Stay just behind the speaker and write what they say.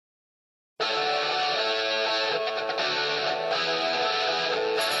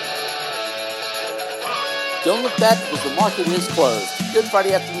Don't look back because the market is closed. Good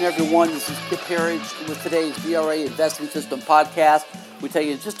Friday afternoon, everyone. This is Kip Herriage with today's VRA Investing System podcast. We tell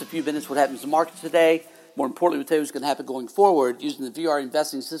you in just a few minutes what happens in the market today. More importantly, we tell you what's going to happen going forward using the VRA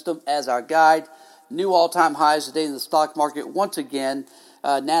Investing System as our guide. New all-time highs today in the stock market. Once again,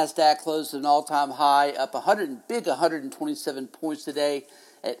 NASDAQ closed at an all-time high, up 127 points today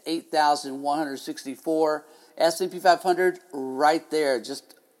at 8,164. S&P 500 right there,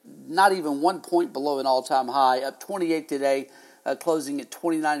 just not even 1 point below an all-time high, up 28 today, closing at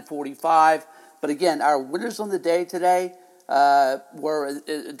 29.45. But again, our winners on the day today were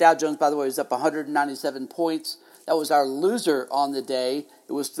Dow Jones, by the way, was up 197 points. That was our loser on the day.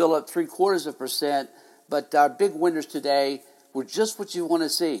 It was still up 0.75%, but our big winners today were just what you want to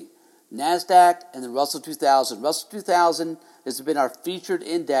see. NASDAQ and the Russell 2000. Russell 2000 has been our featured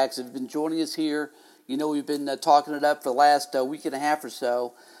index. If you've been joining us here, you know we've been talking it up for the last week and a half or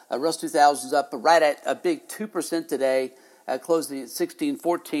so. Russell 2000 is up right at a big 2% today, closing at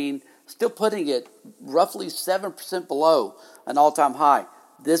 1614, still putting it roughly 7% below an all-time high.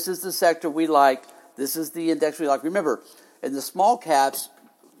 This is the sector we like. This is the index we like. Remember, in the small caps,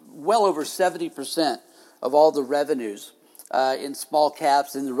 well over 70% of all the revenues in small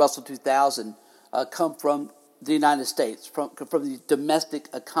caps in the Russell 2000 come from the United States, from the domestic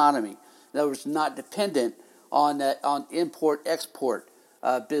economy. In other words, not dependent on import-export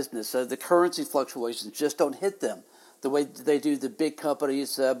business. So the currency fluctuations just don't hit them the way they do the big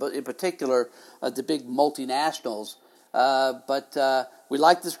companies, but in particular, the big multinationals. But we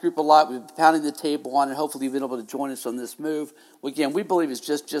like this group a lot. We've been pounding the table on it. Hopefully you've been able to join us on this move. Again, we believe it's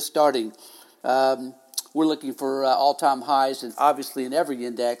just starting. We're looking for all-time highs, and obviously in every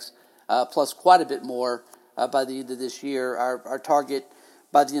index, plus quite a bit more by the end of this year. Our target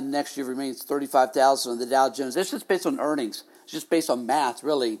by the end of next year remains 35,000 on the Dow Jones. That's just based on earnings. It's just based on math,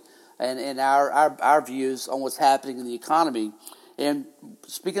 really, and our views on what's happening in the economy. And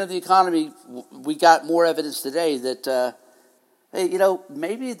speaking of the economy, we got more evidence today that,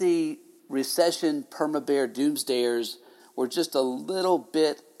 maybe the recession perma-bear doomsdayers were just a little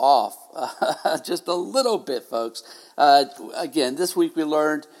bit off. Just a little bit, folks. Again, this week we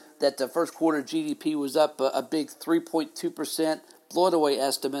learned that the first quarter GDP was up a big 3.2%, blowing away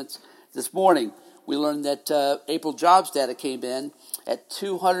estimates. This morning, we learned that April jobs data came in at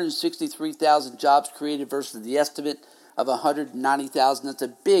 263,000 jobs created versus the estimate of 190,000. That's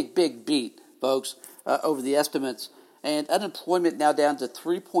a big, big beat, folks, over the estimates. And unemployment now down to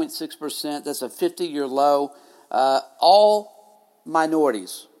 3.6%. That's a 50-year low. All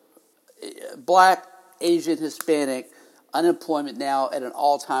minorities, Black, Asian, Hispanic, unemployment now at an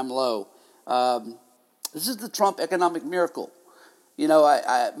all-time low. This is the Trump economic miracle. You know,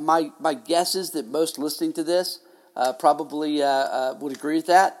 my guess is that most listening to this probably would agree with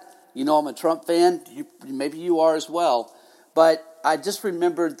that. You know, I'm a Trump fan. Maybe you are as well. But I just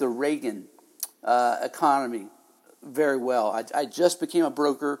remembered the Reagan economy very well. I just became a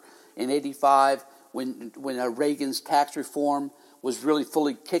broker in '85 when Reagan's tax reform was really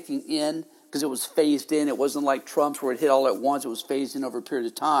fully kicking in because it was phased in. It wasn't like Trump's where it hit all at once. It was phased in over a period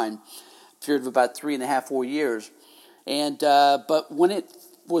of time, a period of about 3.5, 4 years. And but when it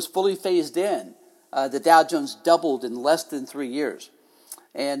was fully phased in, the Dow Jones doubled in less than 3 years.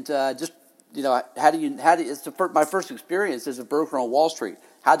 And it's my first experience as a broker on Wall Street.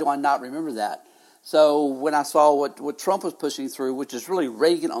 How do I not remember that? So when I saw what Trump was pushing through, which is really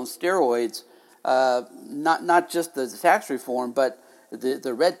Reagan on steroids, not just the tax reform, but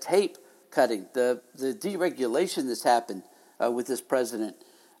the red tape cutting, the deregulation that's happened with this president.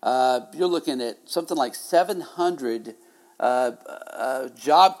 You're looking at something like 700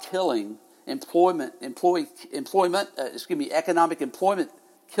 job-killing, economic employment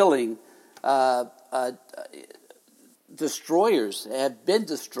killing destroyers have been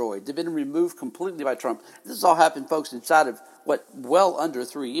destroyed. They've been removed completely by Trump. This has all happened, folks, inside of well under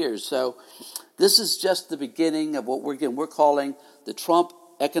 3 years. So this is just the beginning of what we're calling the Trump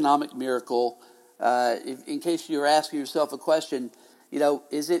economic miracle. In case you're asking yourself a question,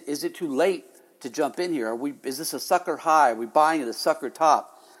 is it too late to jump in here? Is this a sucker high? Are we buying at a sucker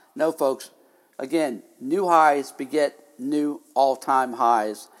top? No, folks. Again, new highs beget new all-time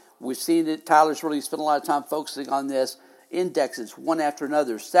highs. We've seen it. Tyler's really spent a lot of time focusing on this. Indexes, one after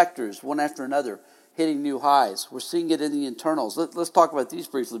another. Sectors, one after another, hitting new highs. We're seeing it in the internals. Let's talk about these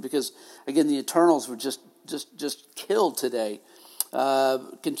briefly because, again, the internals were just killed today.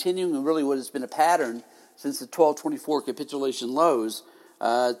 Continuing really what has been a pattern since the 12/24 capitulation lows,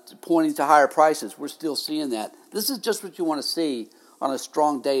 pointing to higher prices. We're still seeing that. This is just what you want to see on a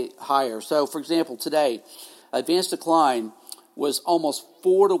strong day higher. So, for example, today, advanced decline was almost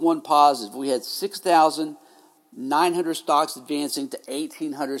 4-to-1 positive. We had 6,000 900 stocks advancing to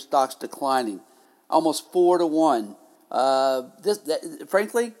 1,800 stocks declining, almost 4 to 1.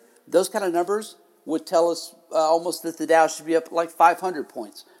 Frankly, those kind of numbers would tell us almost that the Dow should be up like 500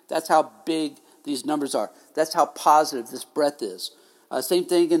 points. That's how big these numbers are. That's how positive this breadth is. Same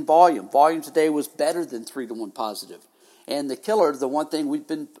thing in volume. Volume today was better than 3 to 1 positive. And the killer, the one thing we've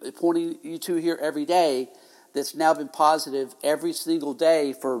been pointing you to here every day that's now been positive every single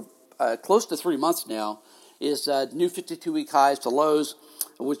day for close to 3 months now, is new 52-week highs to lows,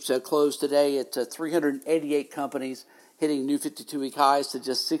 which closed today at 388 companies hitting new 52-week highs to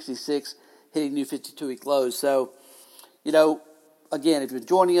just 66 hitting new 52-week lows. So, again, if you're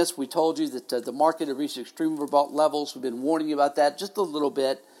joining us, we told you that the market had reached extreme overbought levels. We've been warning you about that just a little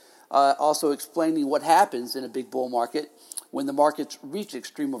bit, also explaining what happens in a big bull market. When the markets reach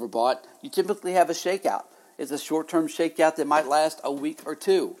extreme overbought, you typically have a shakeout. It's a short-term shakeout that might last a week or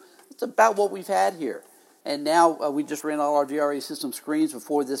two. It's about what we've had here. And now we just ran all our VRA system screens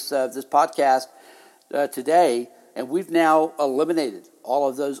before this podcast today, and we've now eliminated all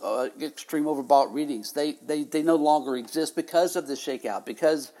of those extreme overbought readings. They no longer exist because of the shakeout,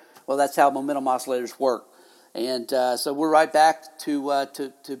 because, well, that's how momentum oscillators work. And so we're right back to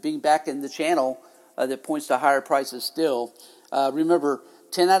being back in the channel that points to higher prices still. Remember,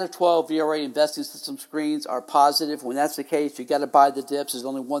 10 out of 12 VRA investing system screens are positive. When that's the case, you got to buy the dips. There's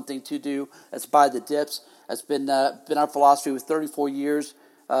only one thing to do. That's buy the dips. That's been our philosophy with 34 years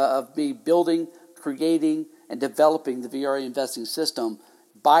of me building, creating, and developing the VRA investing system.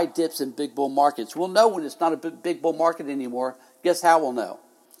 Buy dips in big bull markets. We'll know when it's not a big bull market anymore. Guess how we'll know?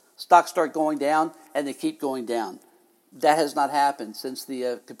 Stocks start going down, and they keep going down. That has not happened since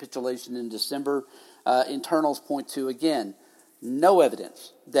the capitulation in December. Internals point to, again, no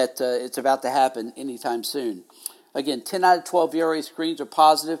evidence that it's about to happen anytime soon. Again, 10 out of 12 VRA screens are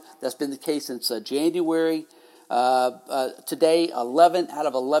positive. That's been the case since January. Today, 11 out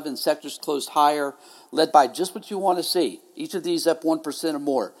of 11 sectors closed higher, led by just what you want to see. Each of these up 1% or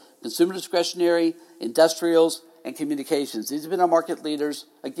more. Consumer discretionary, industrials, and communications. These have been our market leaders.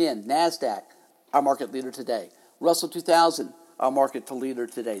 Again, NASDAQ, our market leader today. Russell 2000, our market leader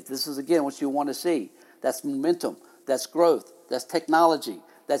today. This is, again, what you want to see. That's momentum. That's growth. That's technology.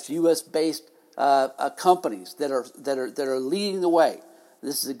 That's U.S.-based companies that are leading the way.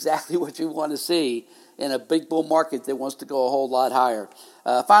 This is exactly what you want to see in a big bull market that wants to go a whole lot higher.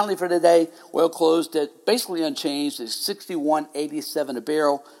 Finally, for today, oil closed at basically unchanged at $61.87 a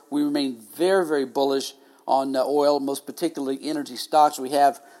barrel. We remain very, very bullish on oil, most particularly energy stocks. We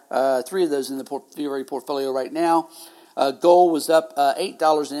have 3 of those in the VRA portfolio right now. Gold was up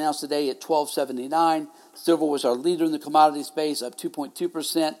 $8 an ounce today at $12.79. Silver was our leader in the commodity space, up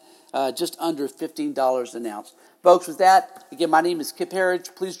 2.2%, just under $15 an ounce. Folks, with that, again, my name is Kip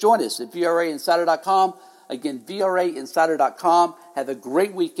Herriage. Please join us at VRAinsider.com. Again, VRAinsider.com. Have a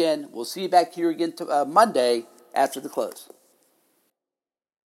great weekend. We'll see you back here again Monday after the close.